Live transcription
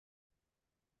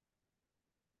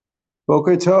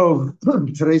Boker Tov.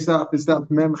 Today's stop is daf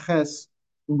Mem Ches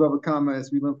in Bava Kama as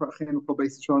we learn for Achenu Kol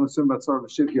Beis Yisrael and Sim Batzar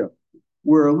V'Shivya.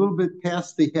 We're a little bit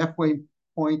past the halfway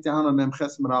point down on Mem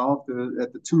Ches Manal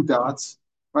at the two dots,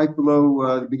 right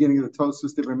below the beginning of the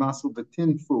Tosfos Divrei Masel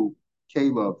B'Tinfu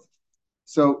Kalov.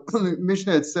 So the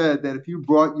Mishnah had said that if you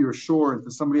brought your shore into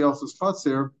somebody else's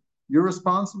chutzir, you're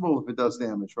responsible if it does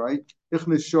damage, right?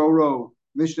 Ichnes Shoro,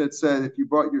 Mishnah had said if you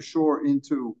brought your shore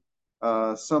into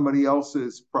somebody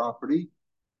else's property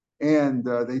and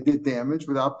they did damage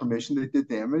without permission, they did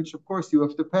damage, of course you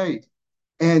have to pay.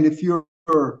 And if your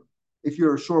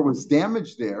shore was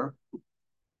damaged there,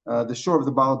 the shore of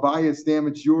the Balabayas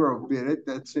damaged your bid,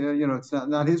 that's it's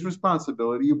not his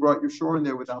responsibility. You brought your shore in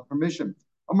there without permission.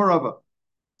 Amarava.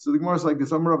 So the Gemara is like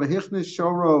this: Amarava Hichnis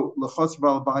Shoro Lechotz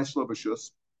Balabayas Lo B'Shus.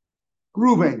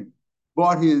 Reuven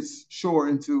bought his shore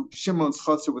into Shimon's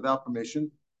chutzner without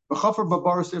permission. The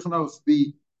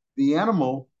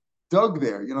animal dug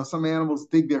there. Some animals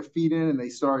dig their feet in and they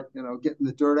start, getting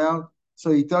the dirt out.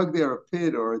 So he dug there a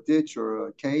pit or a ditch or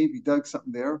a cave. He dug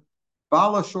something there.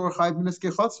 Obviously,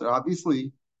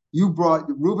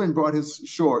 Reuben brought his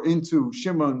shore into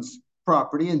Shimon's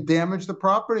property and damaged the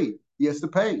property. He has to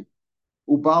pay.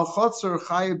 Whoa.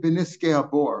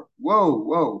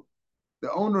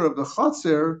 The owner of the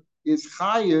chutzner is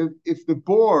chayiv if the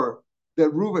bore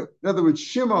that Reuben, in other words,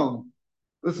 Shimon,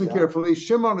 listen carefully,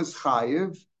 Shimon is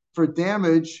chayiv for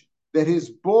damage that his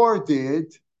bore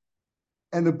did,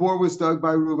 and the bore was dug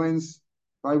by Reuben's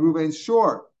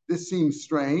shore. This seems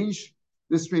strange.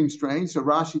 So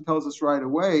Rashi tells us right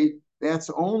away that's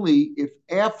only if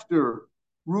after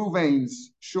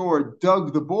Reuben's shore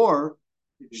dug the bore,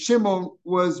 Shimon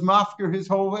was mafker his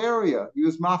whole area. He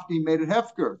was mafker, he made it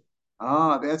hefker.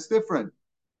 That's different.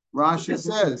 Rashi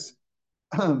says,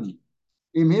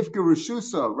 Im hifka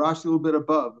Rishuso, Rashi a little bit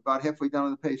above, about halfway down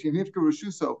on the page. Im hifka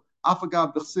Rishuso,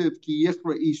 afagav b'chsiv ki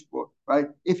yichra ishbor, right?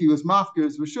 If he was mafker,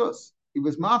 is Rishus. He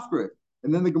was mafker.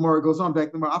 And then the Gemara goes on back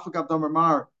to the Gemara, afagav damar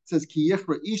mar, says ki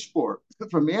yichra ishbor.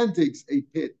 If a man digs a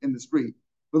pit in the street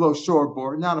below shore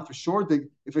bore, not if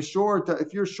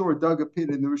your shore dug a pit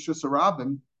in the Rishus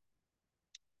Harabim,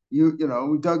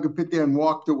 we dug a pit there and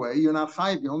walked away, you're not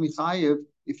chayiv. You're only chayiv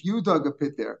if you dug a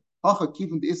pit there. But over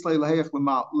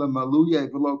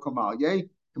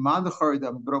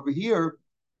here,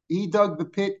 he dug the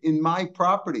pit in my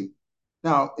property.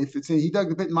 Now, if he dug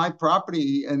the pit in my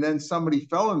property and then somebody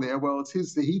fell in there, well, it's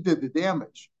he did the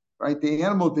damage, right? The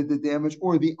animal did the damage,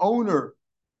 or the owner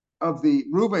of the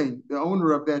Reuben, the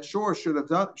owner of that shore, should have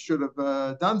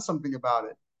done something about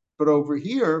it. But over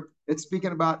here, it's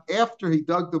speaking about after he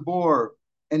dug the bore,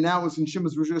 and now it was in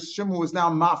Shimon's Rishus. Shimon was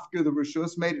now mafker the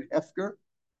Rishus, made it hefker.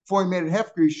 Before he made it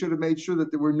hefker, he should have made sure that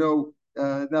there were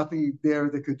nothing there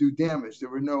that could do damage. There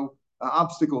were no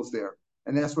obstacles there,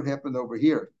 and that's what happened over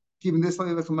here. Even this,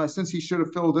 since he should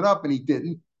have filled it up and he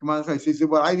didn't, he said,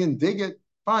 "Well, I didn't dig it.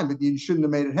 Fine, but you shouldn't have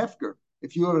made it hefker.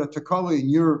 If you have a takala in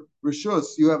your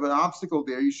Rishus, you have an obstacle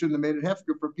there. You shouldn't have made it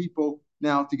hefker for people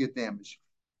now to get damaged."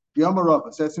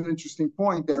 Yamaravas. That's an interesting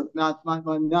point. That not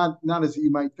as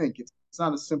you might think. It's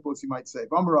not as simple as you might say.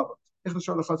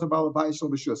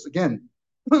 Again,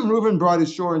 Reuben brought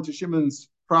his shore into Shimon's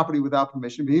property without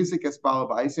permission. And he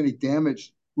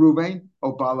damaged Reuben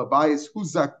or Balabais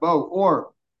Huzakbo,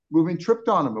 or Reuben tripped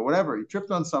on him or whatever. He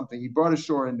tripped on something. He brought his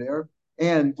shore in there,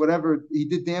 and whatever he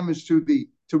did damage to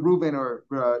Reuben, or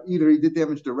either he did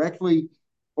damage directly,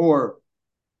 or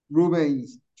Reuben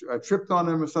tripped on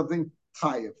him or something.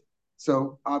 Chayiv.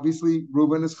 So obviously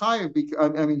Reuben is chayiv.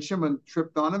 Shimon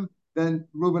tripped on him, then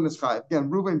Reuben is chayiv. Again,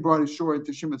 Reuben brought his shore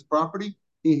into Shimon's property.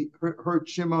 He hurt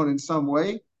Shimon in some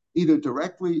way, either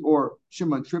directly or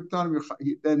Shimon tripped on him.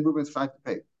 Then Reuben's chayiv to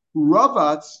pay.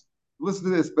 Ravatz, listen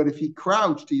to this. But if he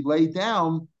crouched, he lay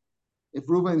down. If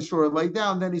Reuben's shore lay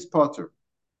down, then he's potter.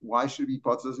 Why should he be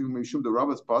potter? Doesn't mean the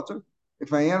Ravatz potter.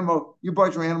 If you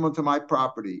brought your animal to my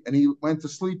property and he went to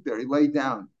sleep there, he lay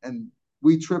down and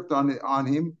we tripped on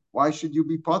him. Why should you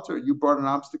be potter? You brought an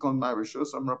obstacle in my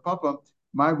rishus. I'm Rapapa.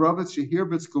 My Rabbitz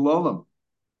Shehirbitz Gololim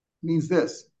means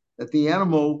this: that the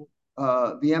animal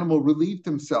relieved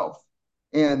himself,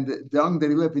 and the dung that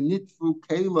he left in Nitfu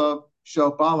Kalev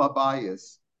Shel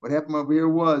Balabayas. What happened over here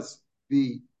was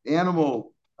the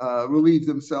animal relieved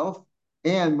himself,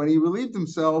 and when he relieved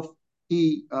himself,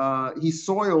 he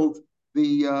soiled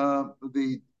the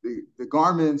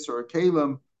garments or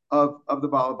kalim of the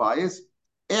Balabayas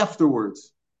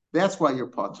afterwards. That's why you're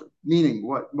potter. Meaning,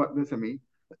 what does it mean?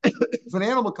 If an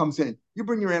animal comes in, you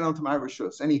bring your animal to my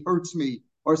rishus, and he hurts me,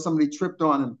 or somebody tripped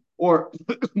on him, or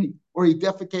or he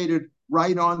defecated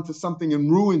right onto something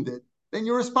and ruined it, then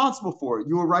you're responsible for it.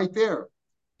 You were right there.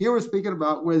 Here we're speaking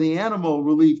about where the animal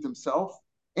relieved himself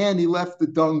and he left the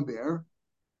dung there,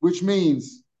 which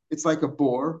means it's like a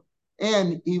bore,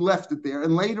 and he left it there.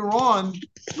 And later on,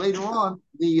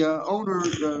 the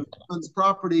owner's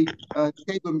property,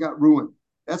 Caleb got ruined.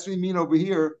 That's what we mean over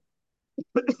here.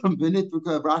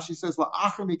 Rashi says,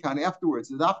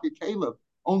 afterwards, Caleb,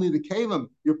 only the Caleb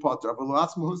you're potter.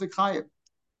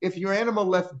 If your animal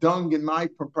left dung in my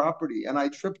property and I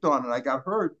tripped on it and I got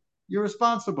hurt, you're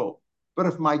responsible. But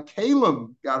if my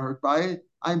Caleb got hurt by it,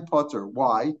 I'm potter.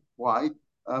 Why? Why?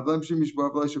 Because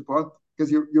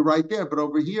you're right there. But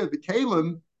over here, the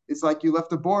Caleb, it's like you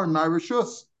left a boar in my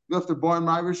rishus. You left a boar in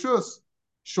my rishus.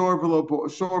 Shor below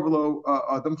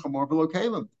adam chamor below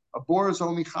Caleb. A boar is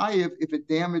only chayiv if it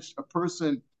damaged a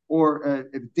person or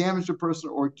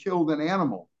killed an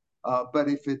animal. But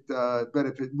if it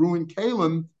ruined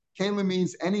Caleb, Caleb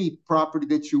means any property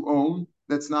that you own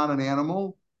that's not an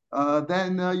animal,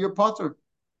 then you're potter.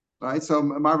 Right? So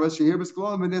my Rashi here is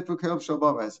glolam and nitva Caleb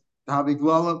shalbavas. To have a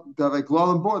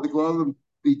glolam boar,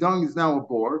 the dung is now a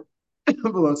boar.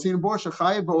 Below seen a boar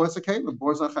shachayiv but what's a Caleb?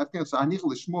 Boar's not chayiv. So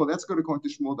anichel Shmuel. That's good according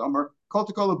to Shmuel. Amar kol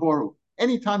tikol boru.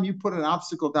 Anytime you put an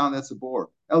obstacle down, that's a bore.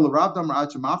 El Rav Damar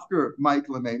Ajamafker Mike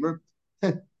Lememer.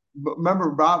 Remember,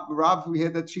 Rav, we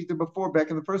had that sheet before back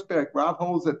in the first parak. Rav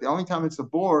holds that the only time it's a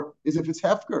bore is if it's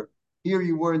hefker. Here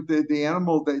you weren't the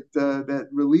animal that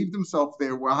relieved himself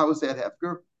there. Well, how is that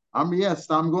hefker? Yes,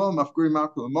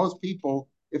 most people,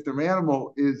 if their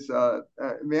animal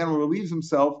relieves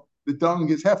himself, the dung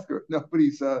is hefker.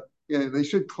 Nobody's they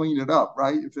should clean it up,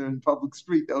 right? If they're in public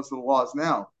street, those are the laws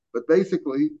now. But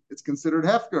basically, it's considered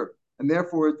hefker, and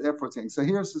therefore it's saying. So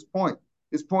here's his point.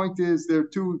 His point is there are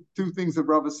two things that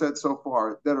Rava said so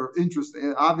far that are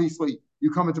interesting. Obviously,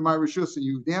 you come into my rishus and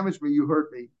you damage me, you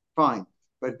hurt me, fine.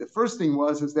 But the first thing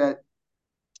is that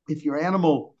if your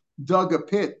animal dug a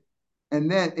pit, and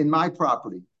then in my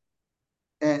property,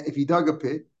 and if he dug a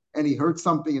pit and he hurt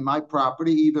something in my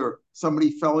property, either somebody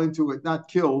fell into it, not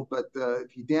killed, but if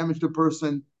he damaged a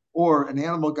person or an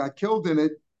animal got killed in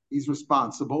it, he's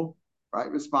responsible,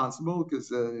 right? Responsible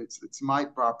because it's my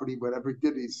property. Whatever he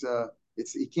did, he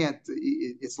can't.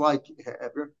 It's like,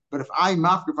 but if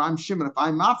I'm Shimon, if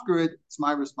I mafker it, it's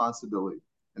my responsibility.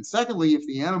 And secondly, if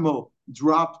the animal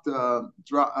dropped glolim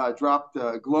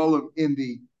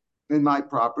in my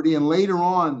property, and later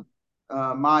on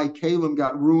my kalim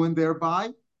got ruined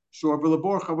thereby, shor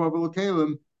v'labor chavav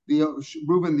v'lakalim,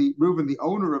 Reuben, the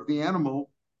owner of the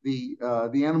animal, the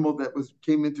animal that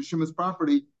came into Shimon's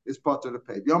property is potter to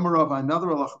pay. Yomarava, another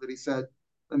halacha that he said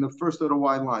in the first of the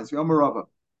wide lines. Yomarava,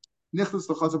 nichnas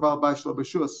l'chazar bal bayis shlo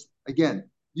b'shus. Again,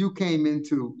 you came in,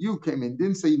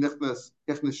 didn't say nichnas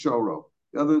shoro.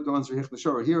 The other ones are hichnas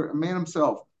shoro. Here, a man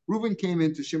himself, Reuben came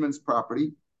into Shimon's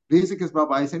property, Bezik bal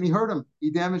bayis, and he hurt him.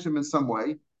 He damaged him in some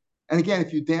way. And again,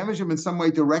 if you damage him in some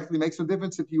way directly, makes no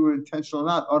difference if you were intentional or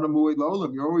not.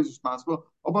 You're always responsible.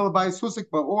 Or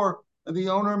the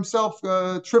owner himself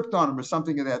tripped on him or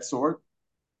something of that sort.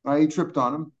 Right? He tripped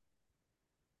on him.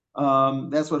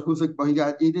 That's what Huzik.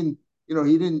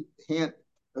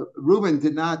 Reuben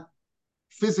did not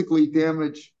physically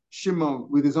damage Shimon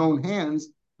with his own hands,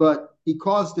 but he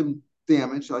caused him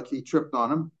damage, like he tripped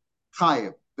on him.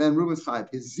 Chayev. Then Reuben's chayev.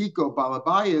 His ziko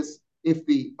balabayas. If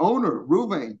the owner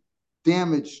Reuben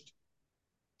damaged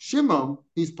Shimon,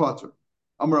 he's potter.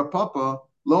 Amar Papa,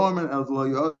 lo amen el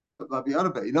lo.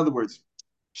 In other words,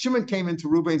 Shimon came into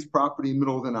Reuben's property in the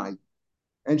middle of the night,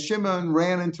 and Shimon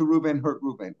ran into Reuben, hurt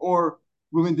Reuben, or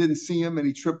Reuben didn't see him and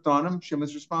he tripped on him.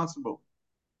 Shimon's responsible.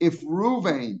 If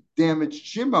Reuben damaged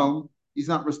Shimon, he's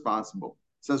not responsible.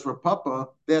 Says for Papa,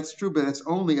 that's true, but it's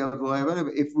only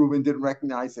if Reuben didn't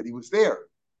recognize that he was there.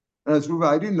 And as Reuben,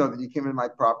 I didn't know that you came in my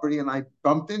property and I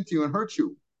bumped into you and hurt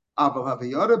you. But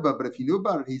if you knew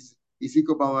about it,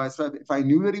 if I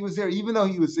knew that he was there, even though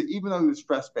he was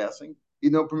trespassing, he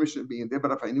had no permission to be in there.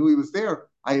 But if I knew he was there,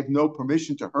 I have no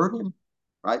permission to hurt him.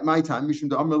 Right? My time,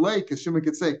 because Shimon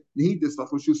could say, you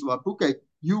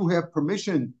have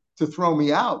permission to throw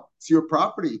me out. It's your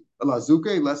property. You have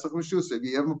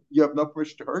no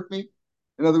permission to hurt me.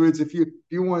 In other words, if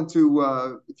you want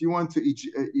to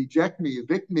eject me,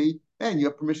 evict me, then you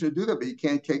have permission to do that, but you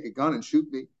can't take a gun and shoot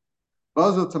me.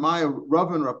 Basil Tamaya,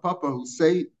 Rav and Rav Papa, who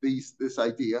say this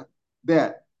idea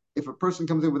that if a person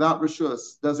comes in without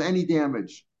rishus, does any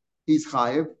damage, he's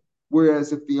chayiv.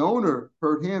 Whereas if the owner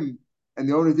hurt him and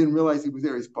the owner didn't realize he was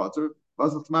there, he's potter.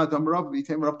 Basil Tamaya,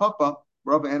 Rav Papa,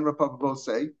 Rav and Rav Papa both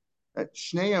say that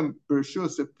shneim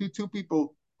b'rishus, if two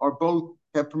people are both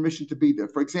have permission to be there.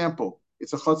 For example,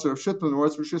 it's a chutzner of Shitlan or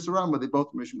it's Rishus Harabim, where they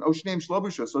both permission. Oshneim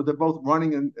Shlobishus, so they're both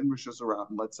running in Rishus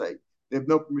Harabim, let's say. They have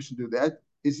no permission to do that.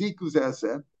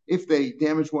 if they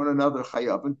damage one another,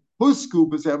 chayavin, husku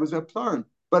b'zeh.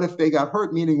 But if they got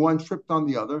hurt, meaning one tripped on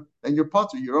the other, then you're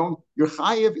potter. You're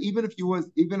chayiv, even if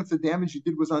the damage you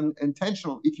did was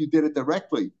unintentional, if you did it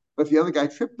directly. But if the other guy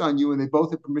tripped on you and they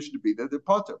both had permission to be there, they're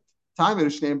potter. Time at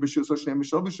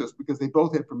because they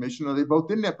both had permission or they both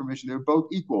didn't have permission. They were both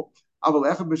equal.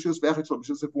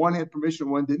 If one had permission,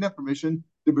 one didn't have permission,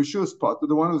 the b'shus potter.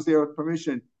 The one who's there with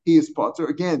permission, he is potter.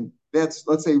 Again, that's,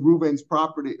 let's say, Reuben's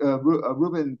property.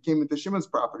 Reuben came into Shimon's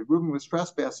property. Reuben was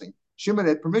trespassing. Shimon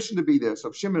had permission to be there. So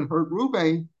if Shimon hurt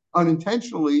Reuben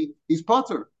unintentionally, he's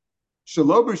potter.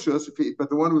 Shalom b'shus, but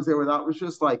the one who's there without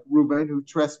b'shus, like Reuben, who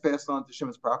trespassed onto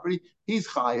Shimon's property, he's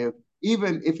chayiv,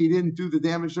 even if he didn't do the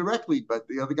damage directly, but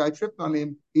the other guy tripped on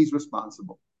him, he's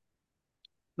responsible.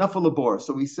 Nafal labor.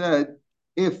 So we said,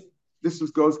 if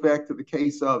goes back to the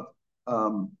case of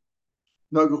Nagahu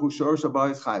Shorosh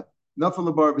Abayis Chayiv.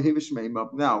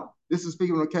 Now, this is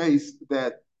speaking of a case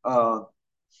that the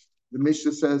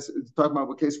Mishnah says, it's talking about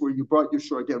a case where you brought your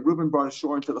shore. Again, Reuben brought a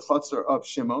shore into the chutzner of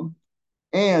Shimon,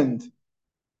 and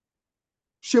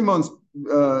Shimon's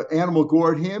animal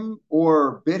gored him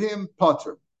or bit him,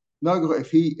 potter.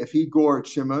 If he gored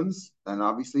Shimon's, then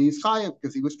obviously he's chayiv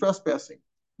because he was trespassing.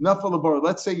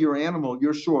 Let's say your animal,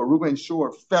 your shore, Reuben's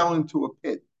shore, fell into a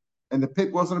pit, and the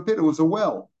pit wasn't a pit; it was a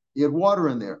well. He had water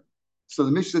in there. So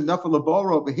the Mishnah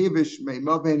Nafalaboro behavish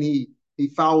and he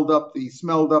fouled up, he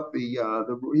smelled up he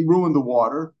ruined the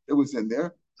water that was in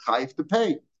there. Chayiv to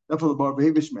pay. Nafalaboro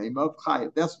behavish meimav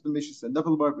chayiv. That's what the Mishnah said.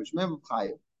 Nafalaboro behavish meimav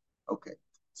chayiv. Okay.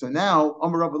 So now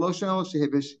Amar Rav Lo Shel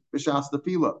Shehivish b'shas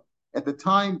tefila. At the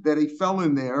time that he fell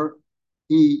in there,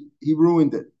 he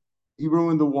ruined it. He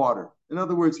ruined the water. In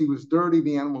other words, he was dirty.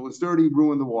 The animal was dirty.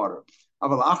 Ruined the water.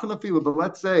 But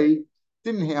let's say it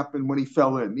didn't happen when he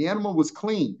fell in. The animal was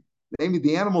clean. Maybe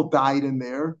the animal died in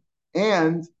there,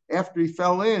 and after he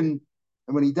fell in,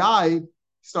 and when he died, he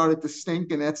started to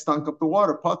stink, and that stunk up the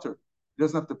water. Potter. He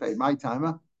doesn't have to pay. My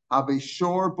timer. Have a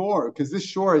shore bore, because this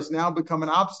shore has now become an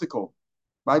obstacle,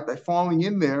 right? By falling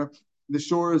in there, the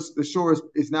shore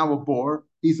is now a bore.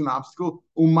 He's an obstacle.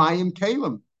 Umayim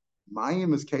kalim.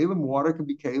 Mayim is kalim. Water can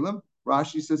be kalim.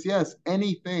 Rashi says yes.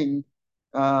 Anything.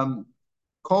 Kol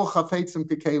chafetzim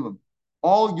kekalim.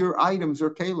 All your items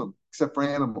are kalim, except for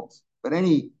animals. But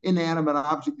any inanimate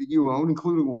object that you own,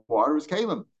 including water, is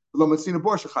kalim.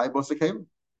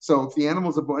 So if the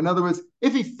animals are, in other words,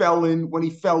 if he fell in, when he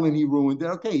fell in, he ruined it.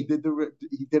 Okay, he did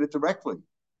it directly.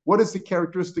 What is the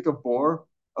characteristic of bore?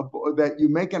 That you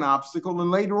make an obstacle, and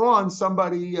later on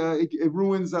somebody it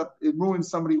ruins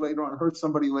somebody later on, hurts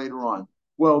somebody later on.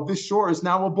 Well, this shore is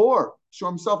now a bore. Shore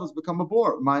himself has become a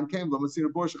bore.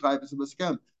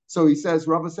 So he says,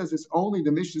 Rava says it's only,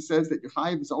 the Mishnah says that your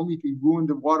chayiv is only if he ruined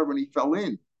the water when he fell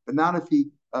in, but not if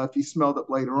he smelled it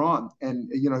later on, and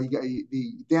he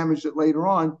damaged it later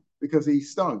on because he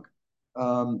stunk,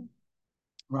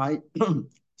 right?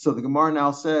 So the Gemara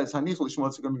now says, any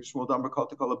obstacle is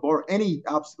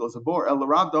a bore.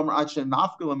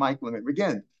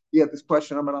 Again, he had this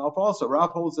question on Alf also.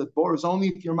 Rav holds that bore is only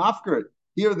if you're mafker.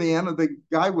 Here, the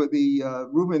guy with the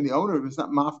Reuben, the owner, is not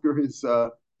mafker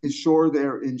his shore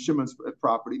there in Shimon's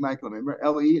property.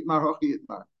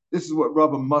 This is what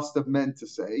Rava must have meant to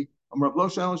say.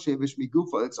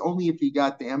 It's only if he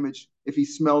got damaged, if he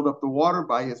smelled up the water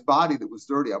by his body that was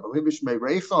dirty.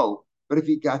 But if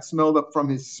he got smelled up from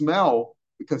his smell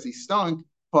because he stunk,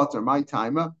 potter my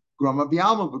timer, grama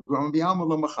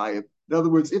b'yalma. In other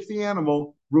words, if the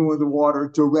animal ruined the water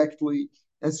directly,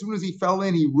 as soon as he fell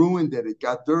in, he ruined it. It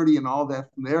got dirty and all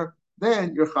that from there.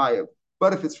 Then you're chayav.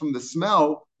 But if it's from the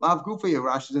smell, lav gufay,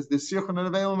 Rashi says the sirchon and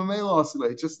avail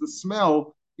just the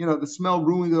smell. The smell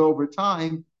ruined it over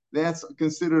time. That's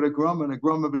considered a grama, and a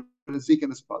grama b'nezik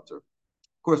and a putter. Of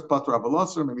course, putter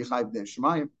avalosser, maybe chayav b'nei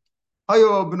shemayim.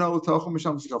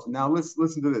 Now let's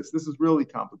listen to this. This is really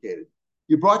complicated.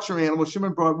 You brought your animal.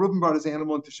 Reuben brought his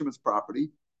animal into Shimon's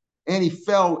property, and he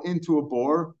fell into a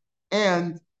bore.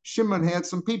 And Shimon had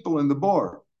some people in the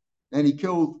bore, and he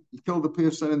killed the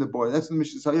person in the bore. That's the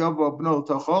Mishnah. You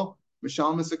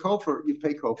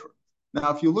pay kofar.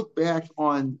 Now, if you look back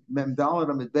on Mem Daled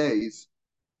Amid Beis,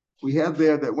 we have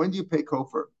there that when do you pay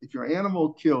kofar? If your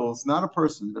animal kills, not a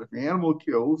person, but if your animal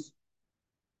kills,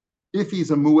 if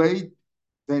he's a mu'ed,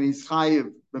 then he's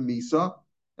chayiv b'misa,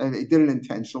 and he did it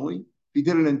intentionally. If he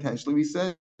did it intentionally, we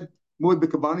said mu'ed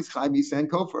b'kavana is chayiv misa and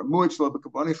kofar. Mu'ed shlo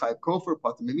b'kavana chayiv kofar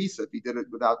patim misa if he did it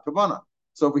without kavana.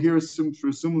 So over here,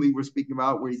 presumably, we're speaking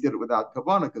about where he did it without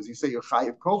kavana, because you say you're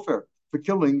chayiv kofar for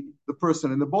killing the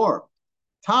person in the bore.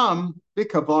 Tam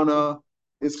b'kavana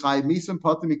is chayiv misa and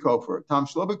patim kofar. Tam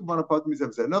shlo b'kavana patim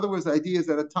misa. In other words, the idea is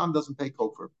that a tam doesn't pay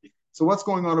kofar. So what's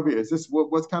going on over here? Is this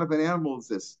what kind of an animal is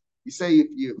this? You say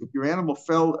if your animal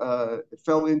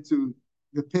fell into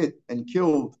the pit and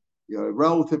killed a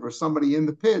relative or somebody in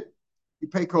the pit, you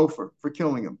pay kofar for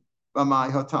killing him.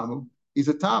 B'mai hatamu, he's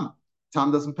a tam.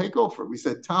 Tam doesn't pay kofar. We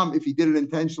said tam, if he did it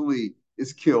intentionally,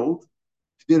 is killed.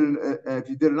 If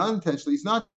he did it unintentionally, he's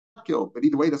not killed. But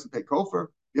either way, he doesn't pay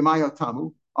kofar. B'mai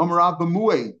hatamu, amarav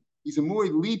b'muay. He's a muay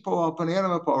lipo al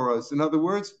pananama poros. In other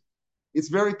words, it's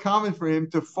very common for him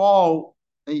to fall,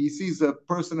 and he sees a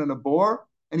person in a bore,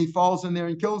 and he falls in there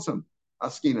and kills him.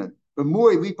 Askinan. But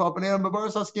muay lipo al pananama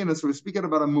poros askinan. So we're speaking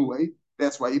about a muay.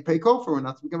 That's why you pay kofar. We're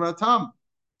not speaking about a tam.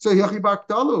 So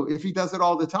if he does it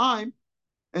all the time,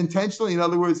 intentionally, in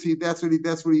other words, that's what he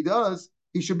does,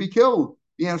 he should be killed.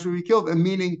 The animal should be killed, and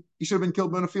meaning he should have been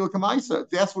killed in a field kamaisa. If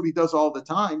that's what he does all the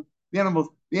time, the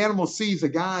animal sees a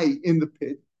guy in the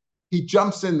pit, he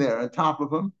jumps in there on top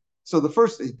of him. So the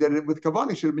first he did it with kavanah,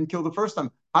 he should have been killed the first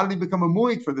time. How did he become a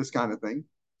mu'id for this kind of thing?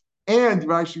 And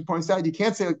Rashi points out, you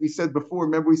can't say like we said before.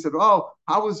 Remember, we said, oh,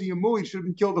 how was he a mu'id? He should have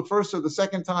been killed the first or the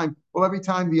second time. Well, every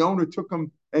time the owner took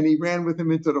him and he ran with him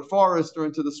into the forest or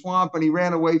into the swamp, and he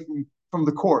ran away from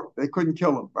the court. They couldn't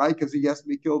kill him, right? Because he has to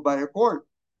be killed by a court.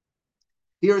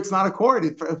 Here, it's not a court.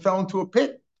 It fell into a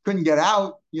pit. Couldn't get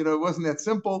out. It wasn't that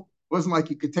simple. It wasn't like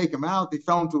you could take him out. They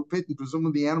fell into a pit, and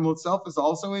presumably the animal itself is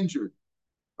also injured,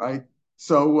 right?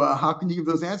 So how can you give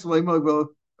those answers? Like,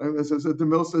 well, the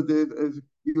Milsa did.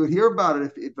 You would hear about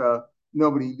it if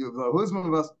nobody knew. Husman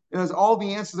of us. It has all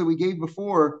the answers that we gave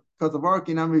before. Because of our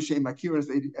kinam Shem Makirin,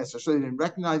 they didn't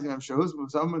recognize him. Shehusman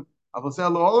of someone. But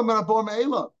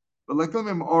like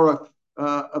them or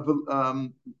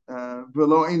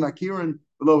below ein Makirin,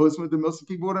 below Husman, the most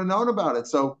people would have known about it.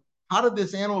 So how did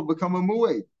this animal become a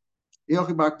mu'ay? He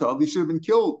should have been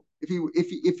killed.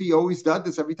 If he always did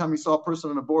this, every time he saw a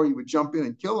person on a boar, he would jump in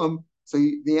and kill him. So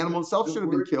the animal itself should have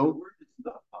been killed.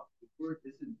 The word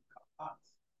isn't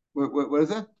what is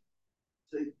that?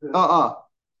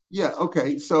 Yeah.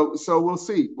 Okay. So we'll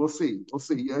see.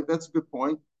 Yeah, that's a good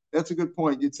point.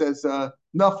 It says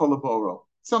nafalaboro.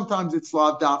 Sometimes it's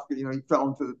lavdafka. He fell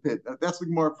into the pit. That's the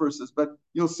Gemara first says, but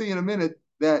you'll see in a minute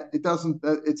that it doesn't.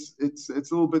 It's a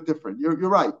little bit different. You're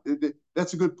right.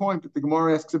 That's a good point. But the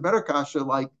Gemara asks a better kasha,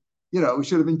 like he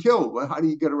should have been killed. Well, how do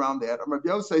you get around that? Rabbi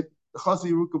Yosef, the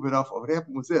chazi ruka b'nafal. What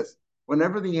happened was this: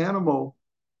 whenever the animal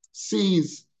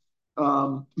sees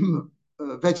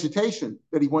vegetation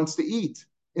that he wants to eat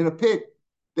in a pit,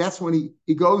 that's when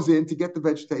he goes in to get the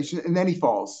vegetation, and then he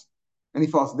falls.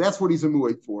 That's what he's a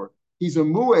mu'ed for. He's a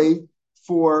mu'ed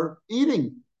for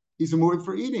eating. He's a mu'ed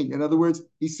for eating. In other words,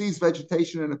 he sees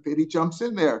vegetation in a pit, he jumps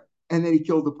in there, and then he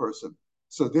killed the person.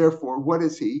 So therefore, what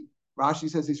is he? Rashi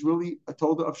says he's really a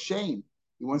tolda of shame.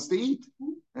 He wants to eat.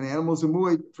 An animal is a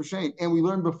mu'ed for shame. And we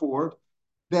learned before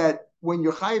that when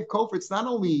you're chayiv kofar, it's not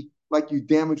only like you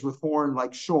damage with horn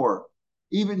like shore.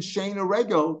 Even shane or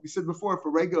regel, we said before, if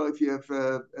you have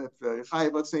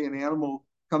chayiv, let's say an animal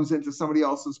comes into somebody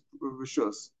else's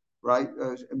rishus, right?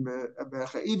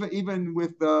 Even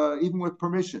with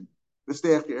permission, the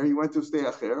steacher, he went to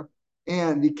steacher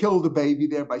and he killed the baby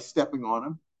there by stepping on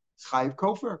him. It's chayiv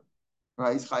kofar,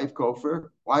 right? It's chayiv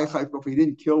kofar. Why chayiv kofar? He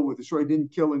didn't kill with the shore. He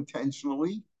didn't kill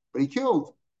intentionally, but he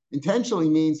killed. Intentionally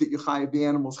means that you chayiv the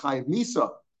animal's chayiv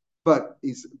misa. But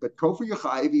kofar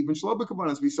yachayiv even shlobakaban,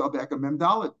 as we saw back in Mem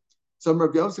Dalet. So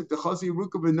Rabbi Yosef the chazi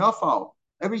ruka b'nafal.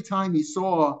 Every time he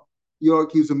saw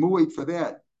York, he was a mu'id for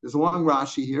that. There's a long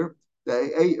Rashi here.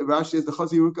 Rashi is the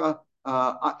chazi ruka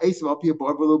esav al pia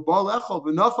bar v'lo bal echol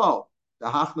b'nafal. The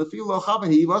hach nafil lo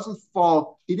chaven.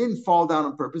 He didn't fall down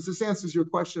on purpose. This answers your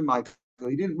question, Michael.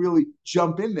 He didn't really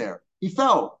jump in there. He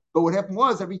fell. But what happened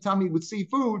was every time he would see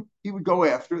food, he would go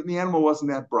after it, and the animal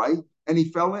wasn't that bright. And he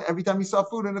fell in. Every time he saw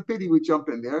food in a pit, he would jump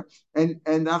in there. And he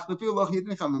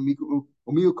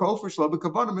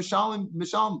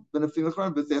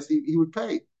would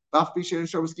pay.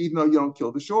 Even though you don't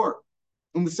kill the shore.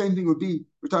 And the same thing would be,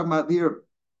 we're talking about here,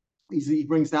 he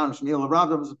brings down Shmuel Rav,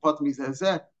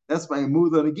 that's by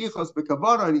Amuda and Gichos,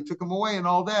 Bekavana, and he took him away and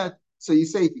all that. So you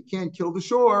say if you can't kill the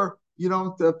shore, you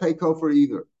don't pay kofar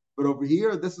either. But over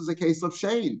here, this is a case of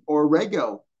shane or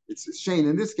regel. It's shane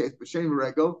in this case, but shane and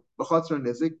regel, b'chatzar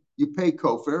nizik, you pay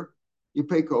kofar,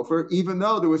 even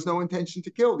though there was no intention to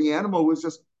kill. The animal was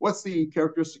just, what's the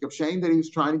characteristic of shane? That he was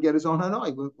trying to get his own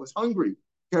hanoi, was hungry.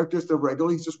 Characteristic of regel,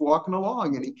 he's just walking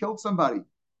along and he killed somebody.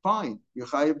 Fine. You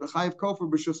chayiv kofar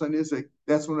b'shus nizik.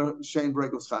 That's when a shane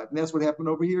regel's chayiv. And that's what happened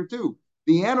over here too.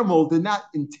 The animal did not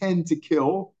intend to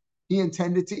kill, he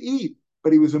intended to eat.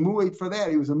 But he was a mu'ed for that.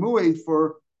 He was a mu'ed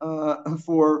for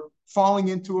falling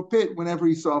into a pit whenever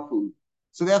he saw food.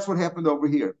 So that's what happened over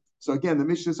here. So again, the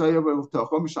Mishnah says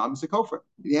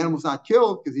the animal's not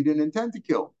killed because he didn't intend to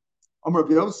kill.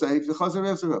 Shmuel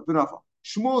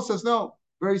says no.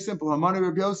 Very simple.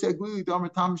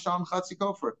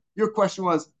 Your question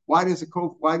was why does a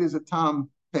tam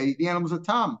pay? The animal's a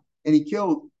tam, and he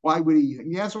killed. Why would he?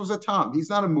 And the answer was a tam. He's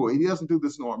not a mu'id. He doesn't do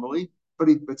this normally,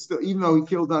 but still, even though he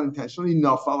killed unintentionally,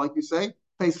 nafa, like you say,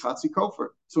 pays chatzi kofer.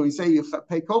 So when you say you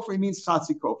pay kofer, he means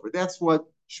chatzi kofer. That's what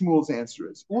Shmuel's answer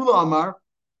is. Ula Amar.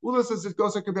 Ula says it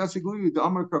goes like a Guli, the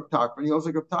Amar Krab Tarfon. He goes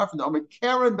like a Tarfon, the Amar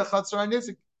Karen Bechatzar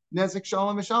Nezik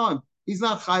Shalom Mishalom. He's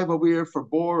not chayiv over here for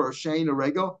bor or shein or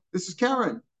regel. This is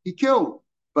Karen. He killed.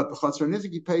 But b'chatzar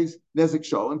nizik, he pays nezik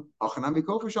shalom. Achanami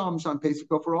kofer shalom shalom pays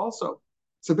for kofer also.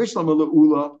 So bishlam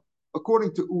ula.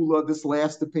 According to Ula, this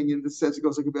last opinion that says it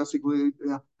goes like basically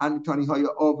Hanitani haya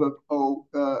oviv o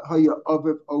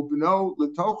b'no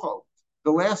letocho.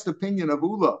 The last opinion of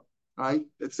Ula, right?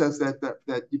 That says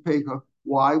that you pay.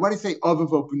 Why? Why do you say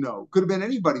oviv o b'no? Could have been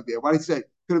anybody there. Why do you say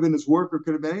could have been his worker?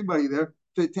 Could have been anybody there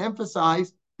to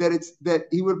emphasize that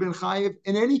he would have been chayiv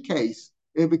in any case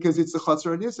because it's the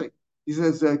chatzar nizik. He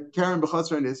says Karen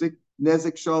b'chatzar nizik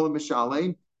nezik shalom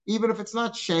mishalem. Even if it's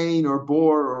not shein or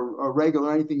bor or regular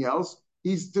or anything else,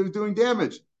 he's doing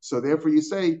damage. So therefore, you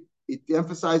say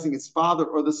emphasizing its father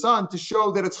or the son to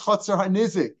show that it's chatzar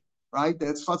hanizik, right? That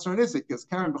it's chatzar hanizik because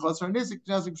Karen b'chatzar nizik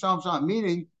nezik shalom shalom,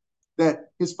 meaning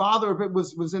that his father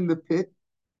was in the pit,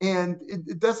 and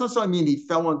it doesn't necessarily mean he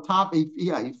fell on top.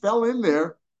 He fell in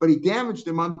there. But he damaged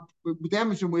him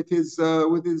with his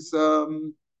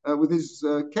Karen,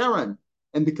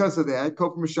 and because of that,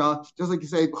 kofer mishal, just like you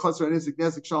say, b'chatzar nizik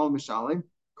nezik shalom mishalim,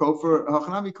 kofer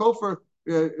hachanami kofer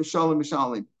shalom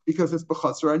mishalim, because it's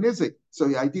b'chatzar nizik. So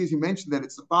the idea is you mentioned that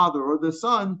it's the father or the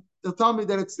son. They'll tell me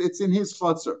that it's in his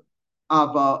chatzar.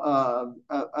 Ella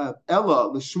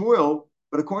l'Shmuel,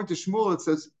 but according to Shmuel, it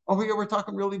says over here we're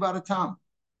talking really about a tam,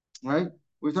 right?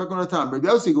 We're talking about a tam. Rabbi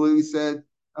Yossi said.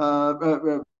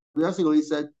 He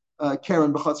said,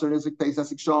 Karen b'chatzar nizik pays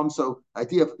nesik shalom. So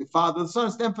idea of the father and the son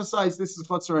is to emphasize this is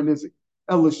chatzar nizik.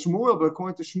 El Shmuel, but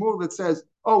according to Shmuel, it says,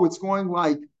 oh, it's going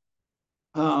like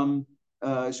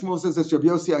Shmuel says that Rabbi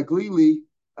Yossi Aglili,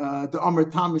 the Amar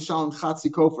Tam Mishalom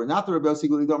Chatzi Kofer, not the Rabbi Yossi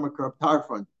Aglili, the Amar Krab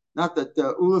Tarfon, not that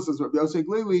Ula says Rabbi Yossi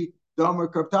Aglili, the Amar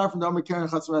Krab Tarfon, the Amar Karen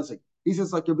Chatzar nizik. He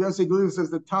says like Rabbi Yossi Aglili says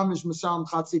that Tam is Mishalom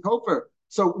Chatzi Kofer.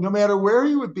 So no matter where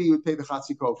you would be, you would pay the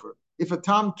Chatzi Kofer. If a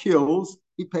tam kills,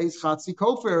 he pays Chatzi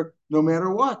Kofer no matter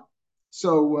what.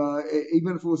 So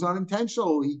even if it was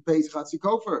unintentional, he pays Chatzi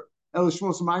Kofer.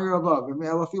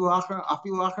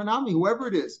 Whoever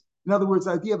it is. In other words,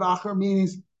 the idea of Acher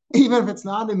means even if it's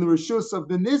not in the Rishus of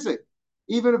the Nizik,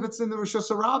 even if it's in the Rishus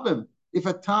of Rabbim, if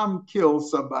a tam kills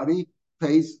somebody,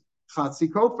 pays Chatzi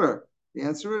Kofer. The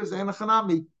answer is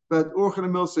Enachanami. But Urchan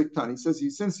Milsik Tani says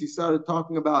since he started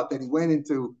talking about that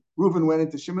Reuven went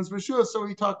into Shimon's Rishus, so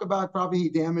he talked about probably he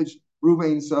damaged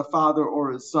Reuven's father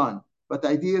or his son. But the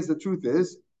idea is, the truth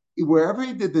is, wherever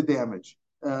he did the damage,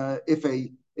 if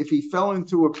he fell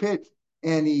into a pit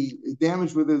and he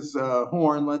damaged with his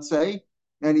horn, let's say,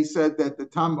 and he said that the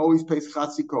tam always pays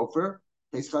Chatzi Kofer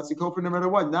no matter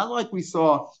what. Not like we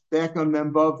saw back on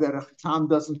Membav that a tam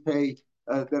doesn't pay,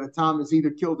 that a tam is either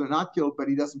killed or not killed, but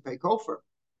he doesn't pay Kofer.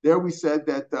 There we said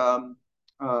that tam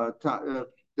b'chavana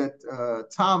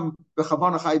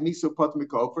chayiv misu pot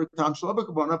mikofer, tam shlo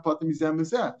b'chavana pot mizeh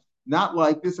mizeh. Not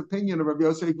like this opinion of Rabbi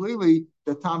Yosef Glili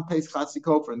that tam pays chatzi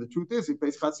kofer. And the truth is, if he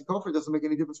pays chatzi kofer, it doesn't make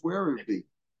any difference where it would be.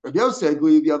 Rabbi Yosef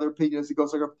Glili, the other opinion is it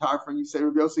goes like Rabbi Tarfon. You say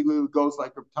Rabbi Yosef Glili goes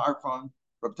like Rabbi Tarfon.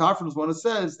 Rabbi Tarfon is one who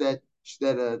says that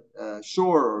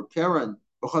Shor or Karen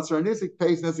b'chatzar nizik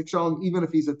pays nezik shalom even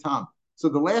if he's a tam. So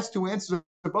the last two answers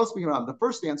are both speaking about him. The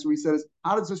first answer we said is,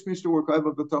 how does this Mishnah work? He's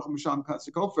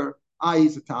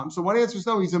a tam. So one answer is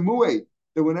no, he's a mu'ed.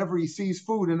 That whenever he sees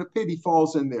food in a pit, he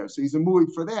falls in there. So he's a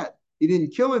mu'ed for that. He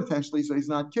didn't kill intentionally, so he's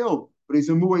not killed, but he's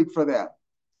a mu'ed for that.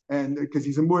 And because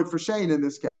he's a mu'ed for shein in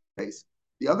this case.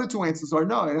 The other two answers are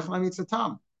no, it's a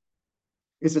tam.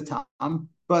 It's a tam,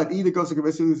 but either goes to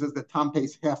Gavesi says that tam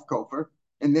pays half kofer.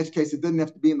 In this case, it didn't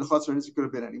have to be in the chatzar nizik; could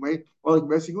have been anyway. Or like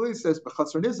Gavesi says, but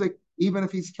chatzar nizik, even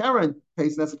if he's Karen,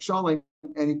 pays nesek shalom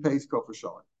and he pays kofer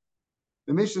shalom.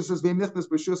 The Mishnah says, "V'imnichnas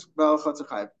b'shus b'al chatzar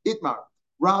chayiv." Itmar.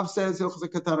 Rav says, "Hilchas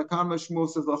Katanakama." Shmuel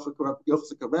says,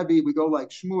 "Hilchas Rebbe." We go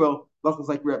like Shmuel, Hilchas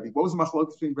like Rebbe. What was the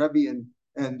machlok between Rebbe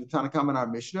and the Tanakama in our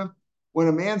Mishnah? When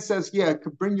a man says, "Yeah,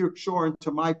 bring your shore into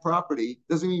my property,"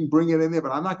 doesn't mean bring it in there,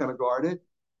 but I'm not going to guard it.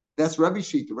 That's Rebbe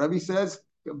sheet. The Rebbe says,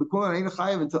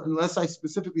 "Unless I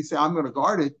specifically say I'm going to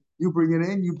guard it, you bring it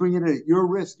in. You bring it in at your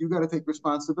risk. You got to take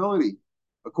responsibility."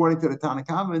 According to the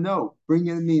Tanakama, no. Bring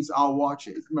it in means I'll watch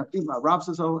it. Rav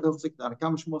says, "Oh,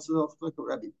 Tanakama." Shmuel says, "Oh, like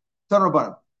Rebbe."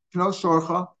 Tanrabanim. Kno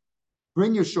shorcha,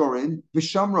 bring your shore in.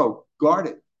 Vishamro, guard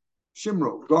it.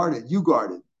 Shimro, guard it. You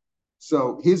guard it.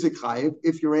 So here's a chayiv.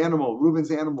 If your animal,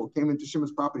 Reuben's animal, came into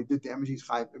Shimon's property, did damage, he's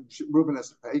chayiv. Reuben has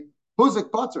to pay. Who's a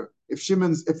potter? If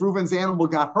Reuben's animal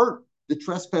got hurt, the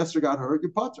trespasser got hurt,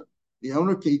 you're potter. The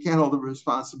owner he can't hold the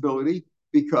responsibility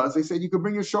because they said you can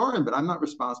bring your shore in, but I'm not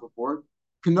responsible for it.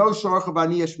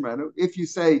 If you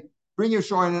say bring your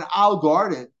shore in and I'll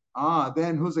guard it,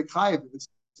 then who's a chayiv? If it's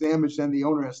damaged, then the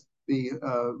owner has the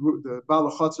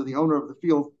Baal Chatzar, the owner of the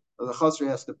field, the Chatzar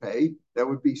has to pay. That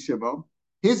would be Shimon.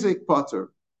 Hizik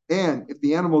potter. And if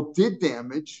the animal did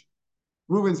damage,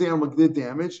 Reuben's animal did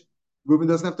damage, Reuben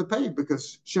doesn't have to pay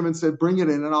because Shimon said, bring it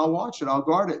in and I'll watch it, I'll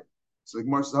guard it. So the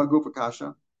Gemara says, Hagu for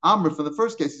Kasha. Amr, for the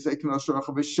first case, he said, you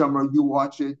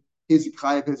watch it. Hizik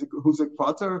chayiv, Hizik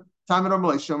potter. Time and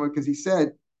Amalei Shomer, because he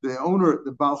said, the owner,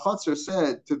 the Baal Chatzar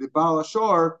said to the Baal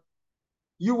Ashor,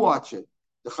 you watch it.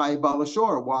 The chayiv Baal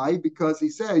Ashor. Why? Because he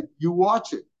said, you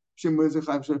watch it. Shimon is a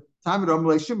chayiv. Time and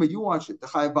Amalei Shimon, you watch it. The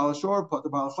chayiv Baal Ashor, potter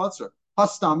Baal Chatzar.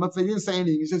 Hastam, if he didn't say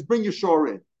anything, he says, bring your shore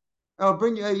in.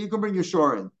 You can bring your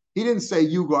shore in. He didn't say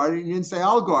you guard it. He didn't say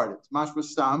I'll guard it. Mashma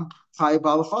stam chayiv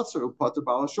Baal Chatzar, potter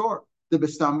Baal Ashor. The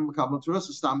bestam makabel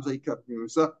terusa stam zeikat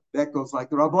mirusa. That goes like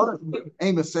the Rabbanan.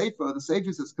 Aim a sefer. The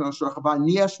sefer says kana shachava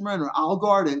niashmer or I'll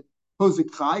guard it.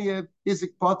 Huzik chayiv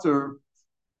hizik potter,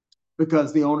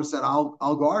 because the owner said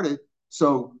I'll guard it.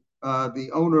 So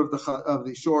the owner of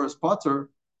the shore is potter.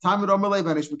 Time it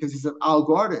vanish because he said I'll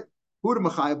guard it. Who the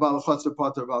machayiv Baal Chatzar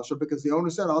potter Baal Ashor, because the owner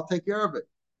said I'll take care of it.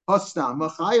 Hastam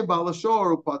machayiv Baal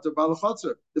Ashor potter Baal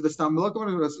Chatzar. The bestam makabel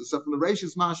terusa. So from the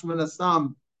rashis mashman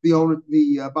astam. The owner,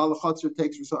 the Baal Chatzar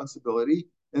takes responsibility,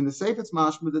 and the Sefer it's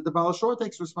mashma that the Baal Ashor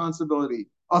takes responsibility.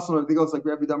 Also, it goes like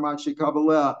Rabbi Damar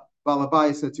Shekabala Baal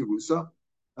Abayis said to Rusa,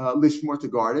 Lishmor to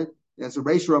guard it. And so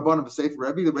Reish Rabban of a Sefer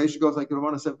Rebbe, the Reish goes like the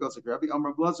Rabban, Sefer goes like Rebbe.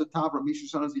 Amar Blazer Tavra Mishu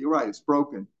Sanas. You're right, it's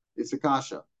broken. It's a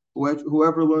kasha.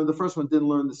 Whoever learned the first one didn't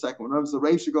learn the second one. The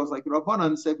Reish goes like the Rabbanan,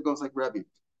 the Sefer goes like Rebbe.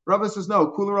 Rabbi says no,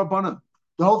 Kula Rabbanan.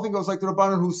 The whole thing goes like the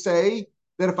Rabbanan who say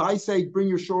that if I say bring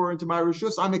your shore into my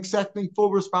rishus, I'm accepting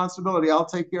full responsibility. I'll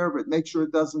take care of it. Make sure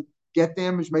it doesn't get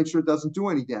damaged. Make sure it doesn't do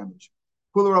any damage.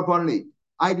 Kula Rabbanani.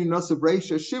 I do not say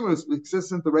Reisha. Shimon is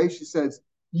consistent. The Reisha says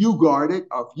you guard it.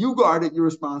 If you guard it, you're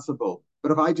responsible.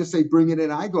 But if I just say bring it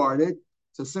in, I guard it.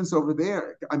 So since over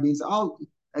there, I means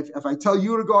if I tell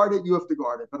you to guard it, you have to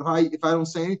guard it. But if I don't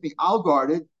say anything, I'll guard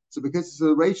it. So because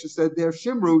the Reisha said there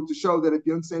Shimru to show that if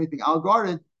you don't say anything, I'll guard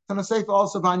it. Kana Sefer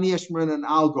also Vani Eshmerin and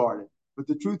I'll guard it. But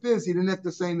the truth is, he didn't have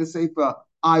to say in the Sefer,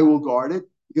 I will guard it,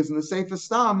 because in the Sefer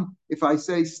Stam, if I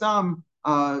say Stam,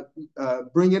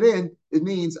 bring it in, it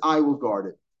means I will guard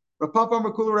it. Rapapa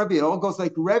Merkula Rebbe, it all goes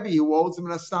like Rebbe, who holds him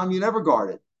in a Stam, you never guard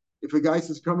it. If a guy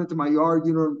says, come into my yard,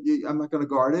 I'm not going to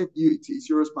guard it, it's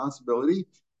your responsibility.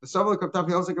 Like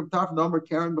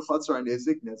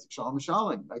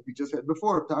we just had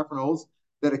before, Tafron holds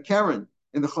that a Karen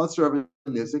in the Chatzar of a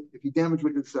Nizik, if he damaged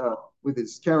with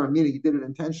his Karen, meaning he did it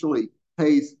intentionally,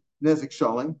 pays Nezik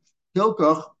Shalim.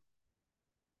 Hilkach,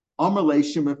 Amar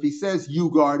Leishim, if he says you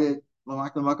guard it,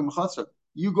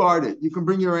 you guard it. You can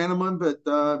bring your animal in, but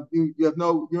you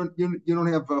don't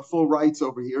have full rights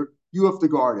over here. You have to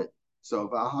guard it. So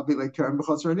Vahabi like Karen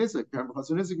B'Chatzar Nizik. Karen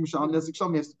B'Chatzar Nizik, Mishal Nezik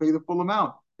Shalim, he has to pay the full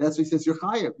amount. That's what he says you're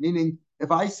chayav. Meaning, if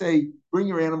I say bring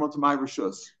your animal to my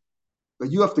rishus,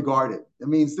 but you have to guard it. It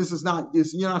means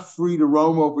you're not free to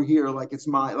roam over here like it's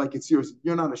yours.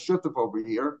 You're not a shutuf over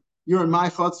here. You're in my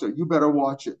chutzner. You better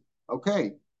watch it.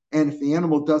 Okay. And if the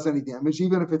animal does any damage,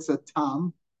 even if it's a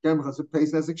tam, it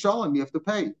pays nezik shalom, you have to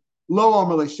pay. Lo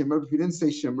amar shimru. If you didn't say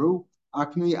shimru,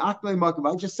 akni makav.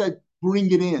 I just said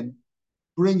bring it in.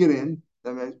 Bring it in.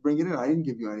 That means bring it in. I didn't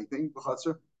give you anything.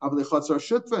 B'chutzner. Avli chutzner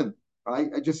shutfin.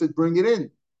 Right? I just said bring it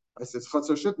in. I said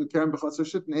chutzner shutfin. Karen b'chutzner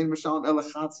shutfin. Ein mishalom ela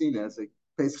chatzi nezik.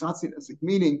 Pays chatzi nezik.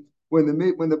 Meaning when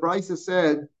the Brisa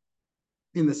said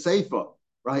in the Seifa,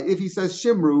 right? If he says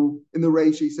shimru in the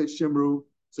Reish, he says shimru.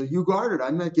 So you guard it.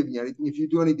 I'm not giving you anything. If you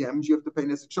do any damage, you have to pay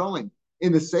nezik sholim.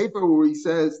 In the Sefer where he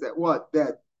says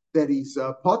that he's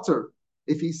potter,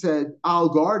 if he said I'll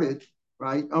guard it,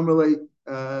 right? Amalei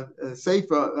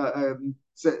Sefer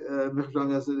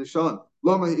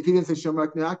Loma. If he didn't say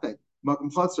shomak neaknei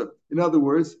makom chatzar. In other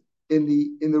words, in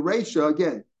the Reisha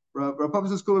again.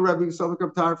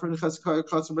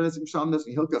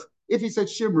 If he said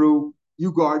shimru,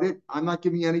 you guard it. I'm not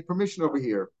giving you any permission over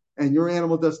here, and your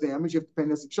animal does damage. You have to pay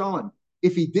nesik shalom.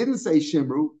 If he didn't say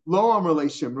shimru, lo amar le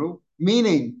shimru,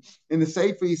 meaning in the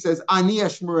Sefer he says ani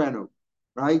eshmerenu,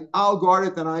 right? I'll guard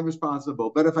it, then I'm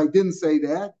responsible. But if I didn't say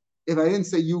that, if I didn't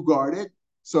say you guard it,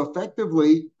 so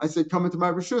effectively I said come into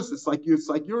my rishus. It's like your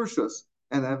rishus.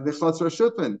 And the chatzar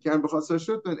shutman, Karen b'chatzar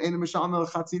shutman, ein mishamel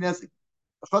chatzinezik.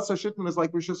 The chatzar shutman is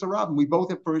like Rishus Harabim. We both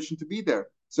have permission to be there.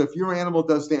 So if your animal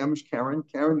does damage, Karen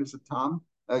is a Tom,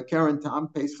 Tom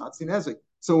pays chatzinezik.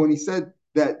 So when he said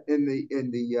that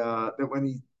that when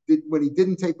he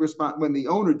didn't take response, when the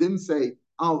owner didn't say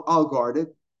I'll guard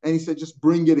it, and he said just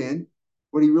bring it in,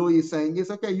 what he really is saying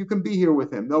is okay, you can be here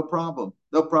with him, no problem,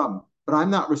 but I'm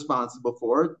not responsible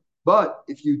for it. But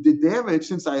if you did damage,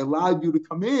 since I allowed you to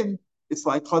come in, it's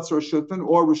like chatzar shutman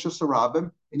or rishus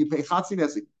harabim, and you pay chatzin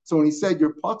nezik. So when he said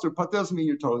you're potter doesn't mean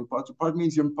you're totally potter. Potter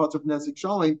means you're potter of nezik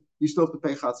shalim. You still have to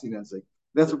pay chatzin nezik.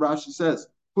 That's what Rashi says.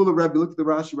 Pula Rebbe, look at the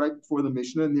Rashi right before the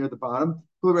Mishnah near the bottom.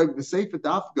 Pula Rebbe, the Sefer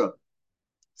Dafka.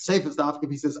 Sefer Dafka, if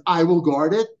he says I will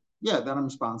guard it, yeah, then I'm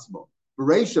responsible. The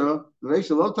Reisha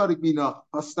lo tarik mina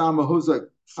hastama huzak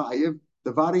chayiv.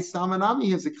 The vadi stamanami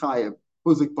hizak chayiv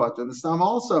huzak potter. And the stam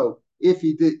also, if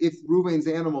Reuven's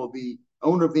animal, the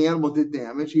owner of the animal did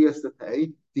damage, he has to pay.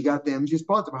 If he got damage, he's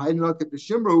potter. Tell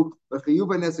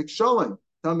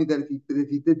me that if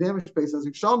he did damage, pays as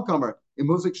a shalom comer in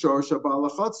muzik shor shabal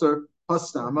chotzer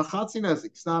hastama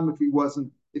chatzinezik. Stam if he's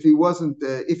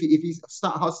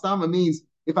hastama means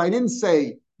if I didn't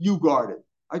say you guard it,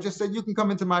 I just said you can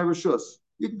come into my rishus.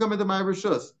 You can come into my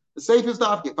rishus. The safest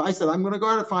dafki. If I said I'm going to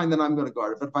guard it, fine, then I'm going to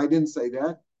guard it. But if I didn't say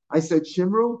that, I said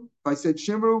shimru. If I said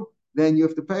shimru, then you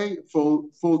have to pay full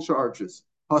charges.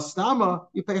 Hastama,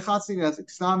 you pay chatzinezik.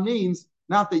 Stam means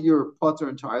not that you're potter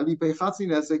entirely. You pay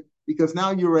chatzinezik because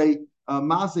now you're a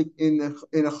mazik in a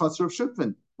chatzar of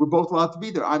shutman. We're both allowed to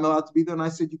be there. I'm allowed to be there, and I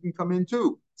said you can come in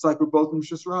too. It's like we're both in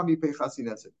Rishus Harabim. You pay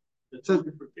chatzinezik. So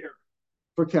for Karen.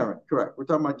 For Karen, correct. We're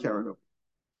talking about Karen.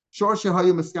 Now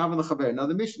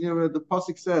the Mishnah, the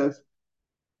pasuk says,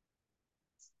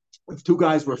 if two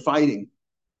guys were fighting,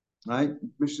 right?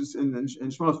 In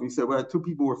Shmos, we said well, two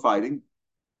people were fighting,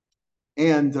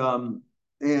 and one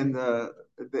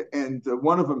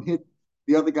of them hit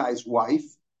the other guy's wife,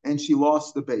 and she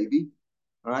lost the baby.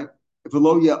 All right,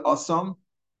 Veloya Asam,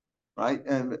 right?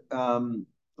 And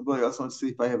let's see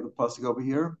if I have the pasuk over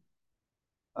here.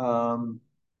 I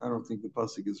don't think the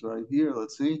pasuk is right here.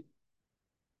 Let's see.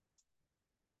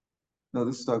 No,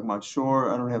 this is talking about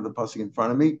shore. I don't have the pasuk in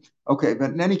front of me. Okay,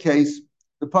 but in any case,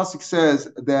 the pasuk says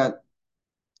that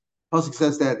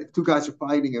if two guys are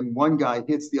fighting and one guy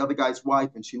hits the other guy's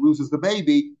wife and she loses the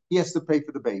baby, he has to pay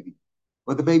for the baby.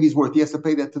 What the baby's worth, he has to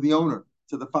pay that to the owner,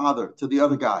 to the father, to the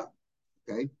other guy.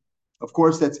 Okay, of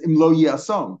course that's imlo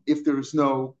yasom. If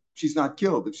she's not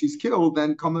killed. If she's killed,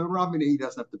 then Kamen Rabin he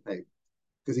doesn't have to pay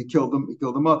because he killed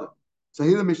the mother. So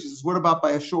here the Mishnah says, what about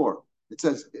by a shore? It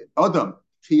says Adam.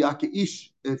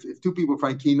 If two people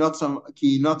fight ki notzu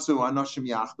anoshim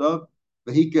yachdav,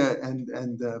 vehika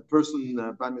and the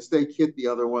person by mistake hit the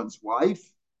other one's wife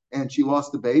and she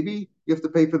lost the baby, you have to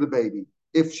pay for the baby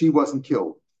if she wasn't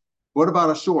killed. What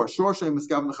about a shore? Shore shem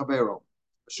miskav nechavero.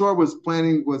 A shore was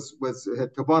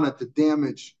had kavanah to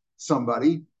damage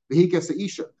somebody. Vehika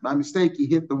seisha by mistake he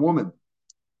hit the woman.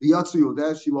 V'yatzu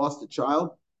yodah she lost the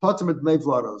child. Patim et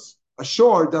mevlados. A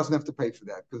shore doesn't have to pay for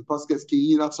that because the pasuk says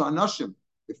ki notzu anoshim.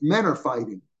 If men are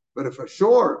fighting, but if a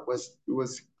shore was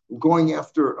going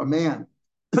after a man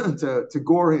to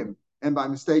gore him, and by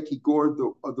mistake he gored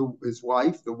his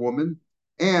wife, the woman,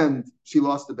 and she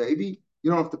lost the baby,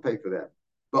 you don't have to pay for that.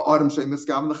 But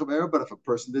if a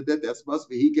person did that, that's supposed to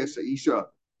be he gets isha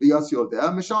that's what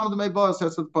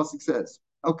the pasuk says.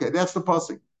 Okay, that's the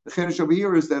pasuk. The chiddush over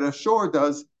here is that a shore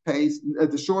pays.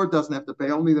 The shore doesn't have to pay;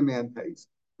 only the man pays.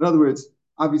 In other words,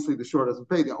 obviously the shore doesn't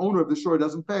pay. The owner of the shore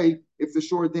doesn't pay if the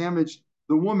shore damaged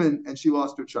the woman and she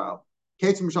lost her child.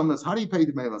 How do you pay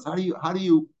the melas? How do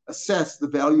you assess the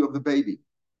value of the baby?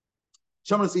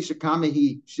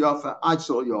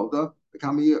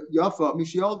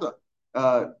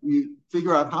 You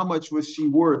figure out how much was she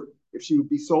worth if she would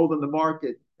be sold in the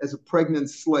market as a pregnant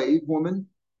slave woman.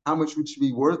 How much would she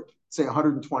be worth? Say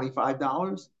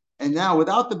 $125. And now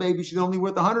without the baby, she's only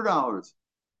worth $100.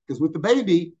 Because with the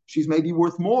baby, she's maybe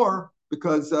worth more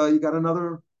because you got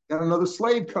another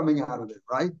slave coming out of it,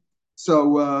 right?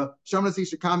 So Shamnasi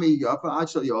Shakami Yafa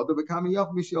Achal Yoda, Bakami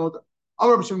Yafa Mishoda.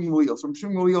 Our Shimon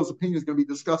Gamliel's opinion is going to be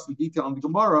discussed in detail in the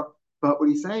Gemara, but what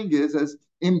he's saying is, as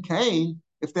Im Kain,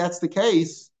 if that's the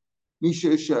case, there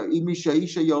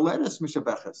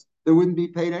wouldn't be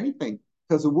paid anything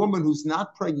because a woman who's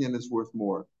not pregnant is worth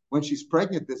more. When she's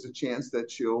pregnant, there's a chance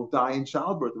that she'll die in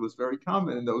childbirth. It was very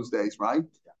common in those days, right?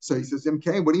 So he says,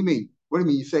 MK, what do you mean? What do you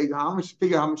mean? You say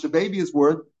figure how much a baby is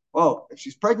worth. Well, if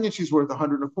she's pregnant, she's worth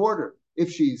 100 a quarter.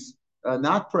 If she's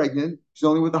not pregnant, she's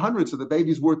only worth 100. So the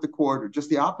baby's worth a quarter. Just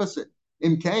the opposite.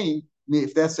 MK,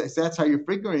 if that's how you're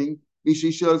figuring,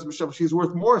 She's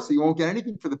worth more, so you won't get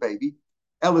anything for the baby.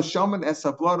 Elishaman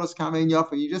esavlados kamen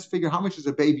yafa. You just figure how much is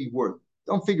a baby worth.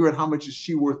 Don't figure out how much is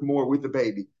she worth more with the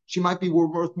baby. She might be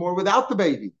worth more without the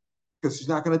baby because she's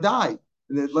not going to die,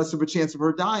 and there's less of a chance of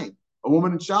her dying. A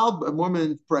woman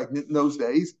pregnant in those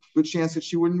days, good chance that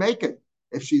she wouldn't make it.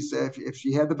 If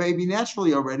she had the baby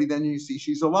naturally already, then you see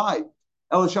she's alive.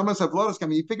 Elishaman esavlados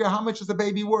kamen. You figure out how much is the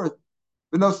baby worth.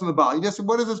 The notes from the Baal. You just say,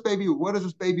 what is this baby? What is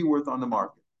this baby worth on the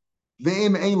market?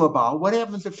 What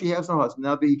happens if she has no husband?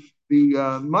 Now the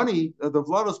money, the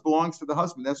vlados belongs to the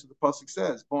husband. That's what the pasuk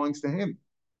says. Belongs to him.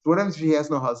 So what happens if she has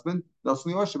no husband? No,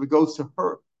 it goes to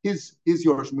her. His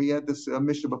yorshim. We had this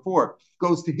Mishnah before. It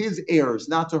goes to his heirs,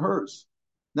 not to hers,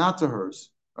 not to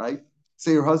hers. Right?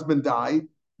 Say her husband died.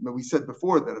 We said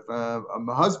before that if a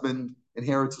husband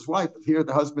inherits his wife, but here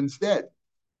the husband's dead,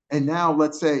 and now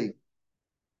let's say,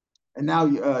 and now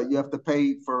you have to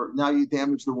pay for. Now you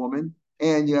damage the woman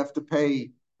and you have to pay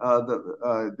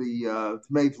the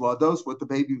Tmei Vlados, what the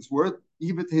baby was worth, you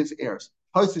give it to his heirs.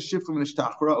 Let's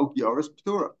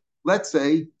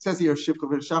say, it says here, if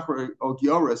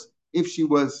she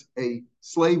was a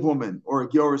slave woman or a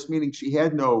Gioris, meaning she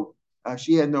had no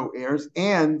heirs,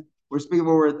 and we're speaking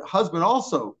about where the husband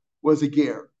also was a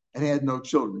ger and had no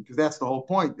children, because that's the whole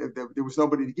point. There was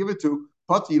nobody to give it to.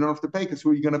 Pati, you don't have to pay because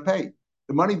who are you going to pay?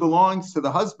 The money belongs to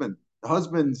the husband. The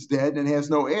husband's dead and has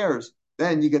no heirs.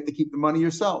 Then you get to keep the money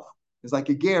yourself. It's like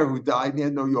a ger who died and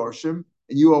had no yorshim,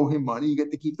 and you owe him money. You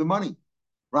get to keep the money.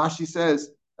 Rashi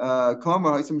says,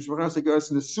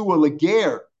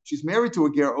 she's married to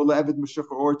a ger or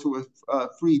to a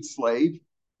freed slave.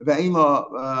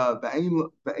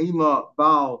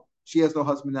 She has no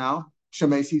husband now.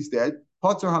 Shemes, he's dead.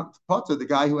 Potter, the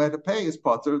guy who had to pay is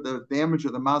Potter. The damage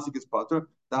of the mazik is Potter.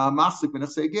 The masik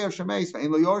v'nechsei ger shemes ve'ein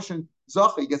lo yorshin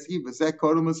zocha. He gets to keep. V'zek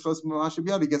kodem l'schos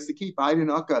m'mashav. He gets to keep. I didn't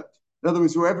In other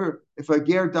words, if a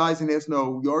ger dies and has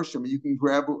no yorshim, you can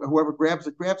grab whoever grabs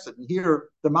it. And here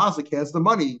the mazik has the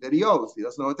money that he owes. He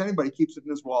doesn't know it to anybody. He keeps it in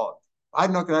his wallet. I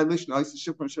not going to listen. I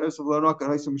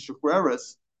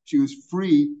she was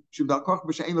free. She has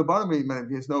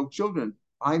no children.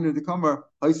 She's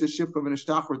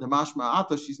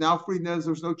now free.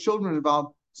 There's no children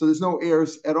involved, so there's no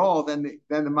heirs at all. Then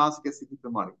the master gets to keep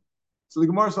the money. So the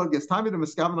Gemara says, "Time of the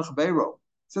miskaven l'chaveiro." It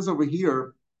says over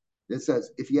here, it says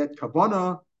if he had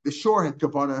kavana, the shore had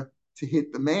kavana to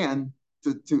hit the man,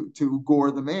 to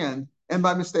gore the man, and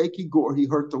by mistake he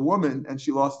hurt the woman and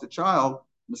she lost the child.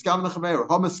 Miskaven l'chaveiro.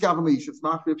 How miskaven l'isha? It's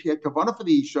not if he had kavana for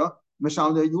the isha.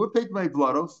 You would pay my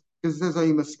blodos because it says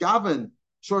a miskaven.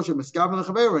 Sure, miskaven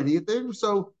l'chaveiro, and he hit them,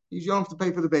 so you don't have to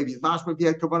pay for the baby. If you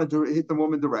had kavana to hit the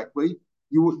woman directly,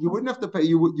 you wouldn't have to pay.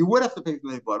 You would have to pay for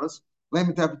the blodos. If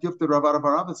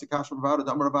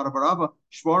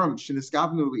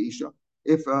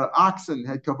oxen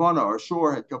had kavana or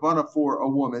shore had kavana for a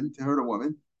woman to hurt a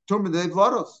woman,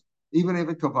 even if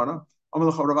it kavana. In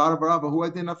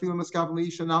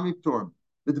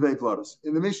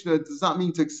the Mishnah, it does not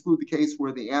mean to exclude the case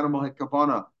where the animal had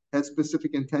kavana, had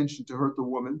specific intention to hurt the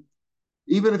woman.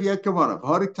 Even if he had kavana,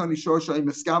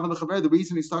 the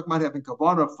reason he's talking about having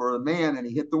kavana for a man and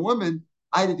he hit the woman,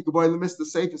 I did the miss the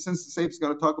sefer, since the sefer is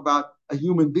going to talk about a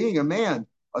human being, a man,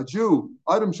 a Jew.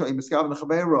 That's what the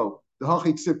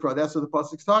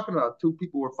pasuk's talking about. Two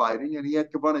people were fighting, and he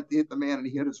had kavana to hit the man, and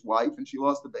he hit his wife, and she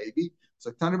lost the baby.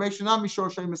 So talking about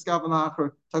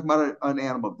an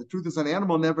animal. The truth is, an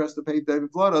animal never has to pay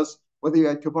David Vlados, whether you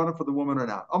had kavana for the woman or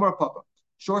not. Amar Papa,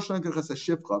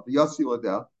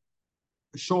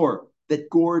 a shore that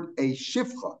gored a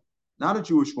shifcha, not a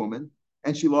Jewish woman,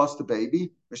 and she lost the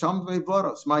baby. It's simply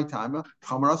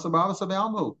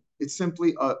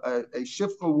a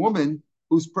shifcha woman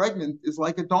who's pregnant is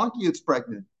like a donkey. It's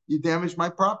pregnant. You damaged my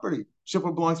property.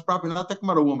 Shifcha belongs to property. Not talking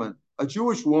about a woman. A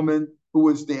Jewish woman who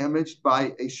was damaged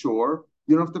by a shore,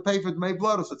 you don't have to pay for Dmei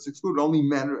Vlados. It's excluded. Only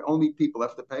men or only people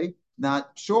have to pay,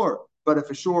 not shore. But if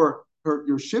a shore hurt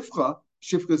your shifcha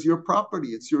is your property.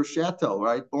 It's your chateau,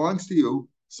 right? Belongs to you.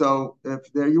 So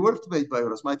if there you would have to pay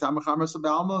Vlados. My time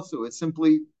so it's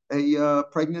simply a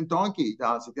pregnant donkey.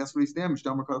 That's what he's damaged.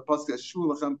 We know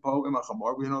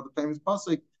the famous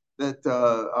pasuk that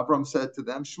Avram said to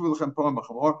them,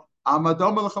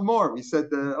 Amadom el chamor. He said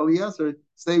to Eliezer,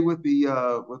 stay with the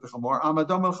chamor.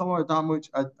 Amadom el chamor,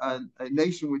 a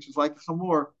nation which is like a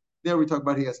chamor. There we talk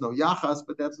about he has no yachas,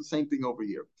 but that's the same thing over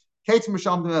here. Kates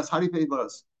misham demes. How do you pay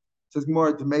Vlados? Says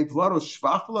more demei Vlados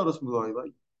shvach Vlados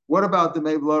miloy. What about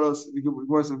demei Vlados?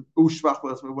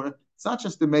 It's not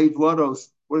just demei Vlados.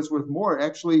 What is worth more?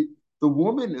 Actually, the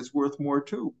woman is worth more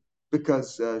too,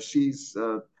 because she's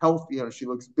healthy and she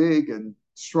looks big and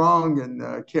strong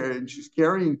and she's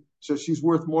carrying So she's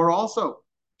worth more also.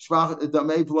 Shvach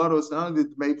damei vlados, not only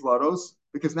the damei vlados,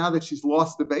 because now that she's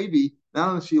lost the baby, not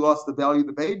only she lost the value of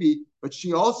the baby, but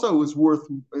she also is worth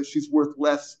she's worth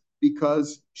less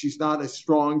because she's not a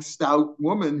strong, stout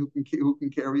woman who can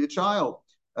carry a child.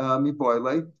 That's what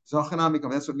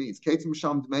it means.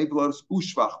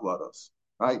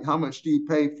 Right? How much do you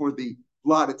pay for the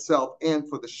blood itself and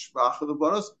for the shvach of the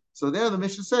blodos? So there, the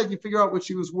Mishnah said you figure out what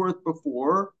she was worth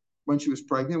before when she was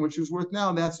pregnant, what she was worth now,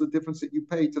 and that's the difference that you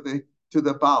pay to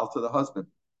the baal, to the husband.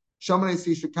 You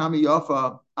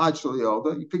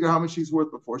figure how much she's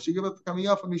worth before she gave up the kami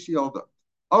yafa mishiyolda.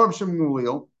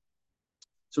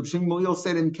 So Shimon Gamliel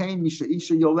said in Cain, Misha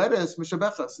Isha Yoledes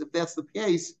Mishabechas. If that's the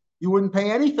case, you wouldn't pay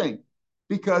anything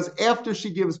because after she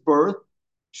gives birth,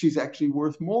 she's actually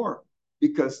worth more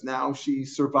because now she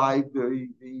survived the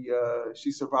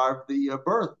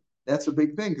birth. That's a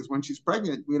big thing because when she's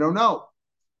pregnant, we don't know.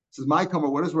 This is my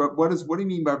comment. What do you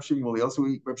mean by Rav Shimon Gamliel? So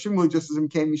Rav Shimon Gamliel just as in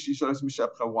Cain Misha Isha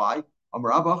Mishabcha. Why?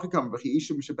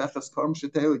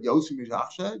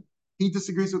 He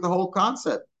disagrees with the whole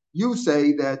concept. You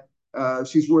say that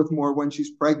she's worth more when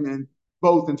she's pregnant,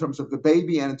 both in terms of the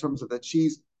baby and in terms of that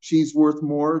she's worth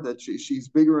more, that she's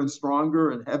bigger and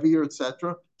stronger and heavier,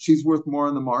 etc. She's worth more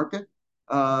in the market.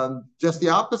 Just the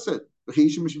opposite. Do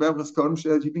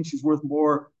you think she's worth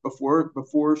more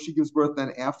before she gives birth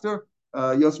than after?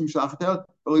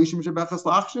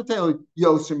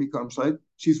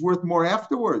 She's worth more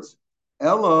afterwards.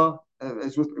 Ella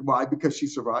why? Because she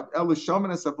survived. Ella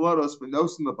shamanas avlados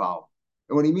v'nos in the bow.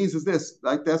 And what he means is this,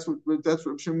 like that's what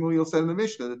Shimon Gamliel said in the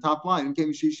Mishnah, the top line.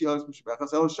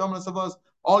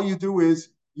 All you do is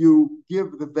you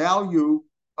give the value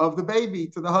of the baby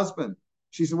to the husband.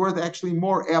 She's worth actually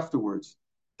more afterwards.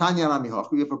 We have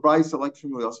a brayso like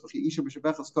Shimon Gamliel.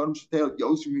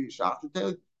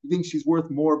 You think she's worth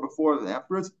more before than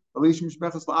afterwards?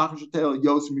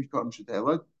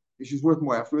 She's worth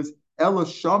more afterwards. Ella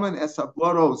shaman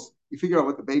esablados. You figure out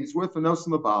what the baby's worth for nos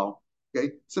in the bow.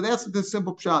 Okay, so that's the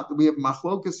simple shot that we have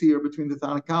machlokas here between the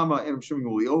Tanakama and Shimon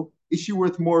Gamliel. Is she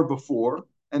worth more before,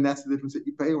 and that's the difference that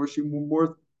you pay, or is she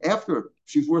worth after? If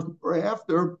she's worth more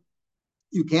after,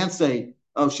 you can't say,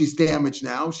 oh, she's damaged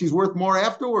now. She's worth more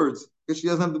afterwards because she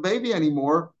doesn't have the baby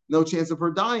anymore. No chance of her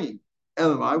dying.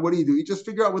 Elamai, what do? You just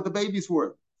figure out what the baby's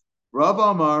worth. Rav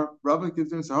Amar, Rav Rabbi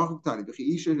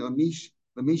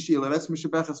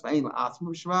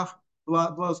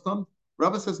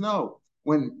says no.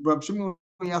 When Rabbi Shimon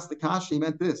asked the kasha, he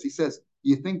meant this. He says,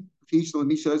 "You think is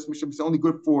only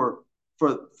good for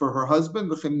her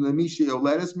husband, and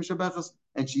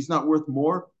she's not worth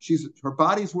more? Her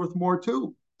body's worth more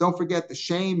too. Don't forget the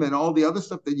shame and all the other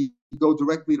stuff that you go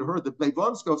directly to her. The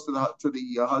blood goes to the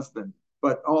husband,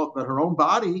 but her own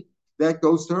body that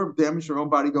goes to her. Damage her own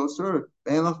body goes to her.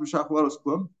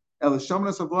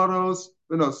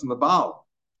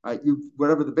 Right,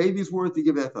 whatever the baby's worth, you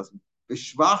give that husband.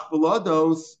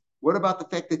 What about the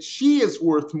fact that she is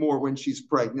worth more when she's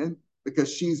pregnant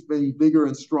because she's been bigger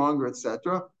and stronger,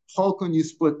 etc.? How can you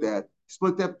split that?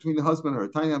 Split that between the husband and her.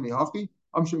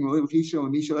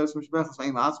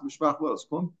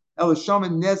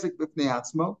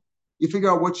 You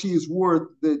figure out what she is worth,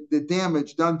 the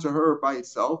damage done to her by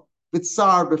itself, and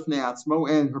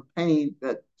her pain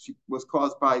that she was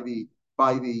caused by the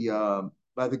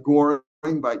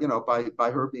goring, by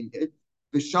her being hit.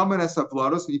 The shaman es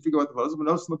havlados, and you figure out the vlados, but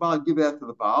the baal, give that to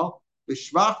the baal. The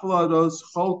shvach vlados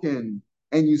chokin,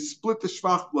 and you split the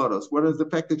shvach vlados. What is the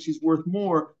fact that she's worth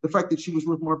more? The fact that she was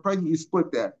worth more pregnant, you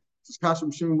split that. This is kasha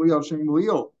from Shimon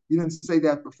Gamliel. You didn't say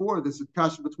that before. This is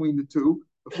kasha between the two.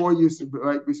 Before Shimon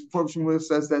Gamliel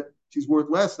says that she's worth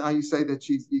less. Now you say that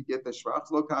you get the shvach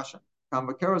lo kasha. Kam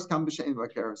vakeres, kam b'shein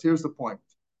vakeres. Here's the point.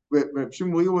 When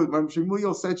Shimon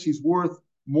Gamliel said she's worth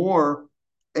more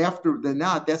after than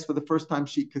not, that's for the first time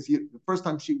she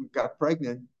got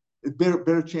pregnant. A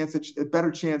better chance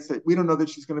that we don't know that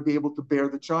she's going to be able to bear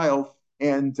the child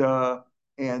and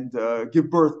give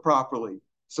birth properly.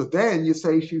 So then you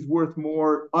say she's worth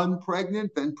more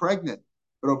unpregnant than pregnant.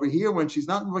 But over here, when she's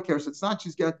not in Vakeres, it's not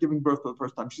she's giving birth for the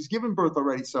first time. She's given birth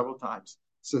already several times.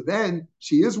 So then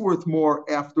she is worth more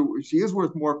afterwards. She is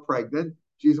worth more pregnant.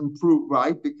 She's improved,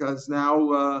 right? Because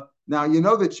now you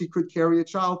know that she could carry a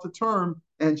child to term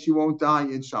and she won't die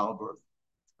in childbirth.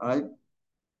 All right.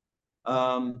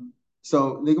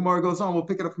 So the Gemara goes on. We'll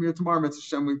pick it up from here tomorrow. Mitzvah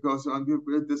Shem goes on.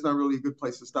 There's not really a good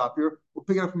place to stop here. We'll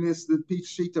pick it up from the peach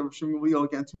sheet of Shimon Gamliel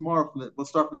again tomorrow. We'll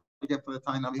start again for the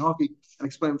time Nami Hockey and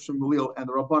explain Shimon Gamliel and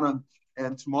the Rabbanan.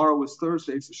 And tomorrow is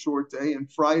Thursday. It's a short day.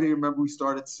 And Friday, remember, we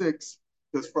start at 6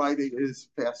 because Friday is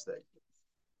fast day.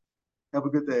 Have a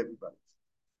good day, everybody.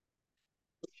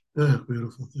 Yeah,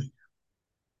 beautiful thing.